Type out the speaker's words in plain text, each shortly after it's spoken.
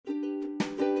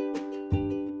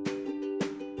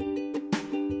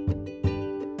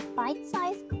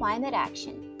Bite-Sized Climate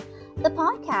Action, the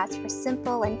podcast for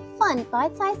simple and fun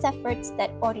bite-sized efforts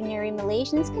that ordinary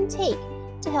Malaysians can take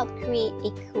to help create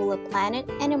a cooler planet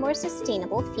and a more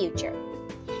sustainable future.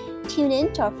 Tune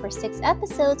in to our first 6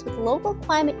 episodes with local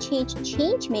climate change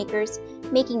changemakers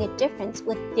making a difference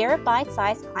with their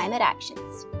bite-sized climate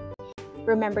actions.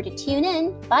 Remember to tune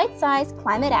in, Bite-Sized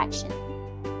Climate Action.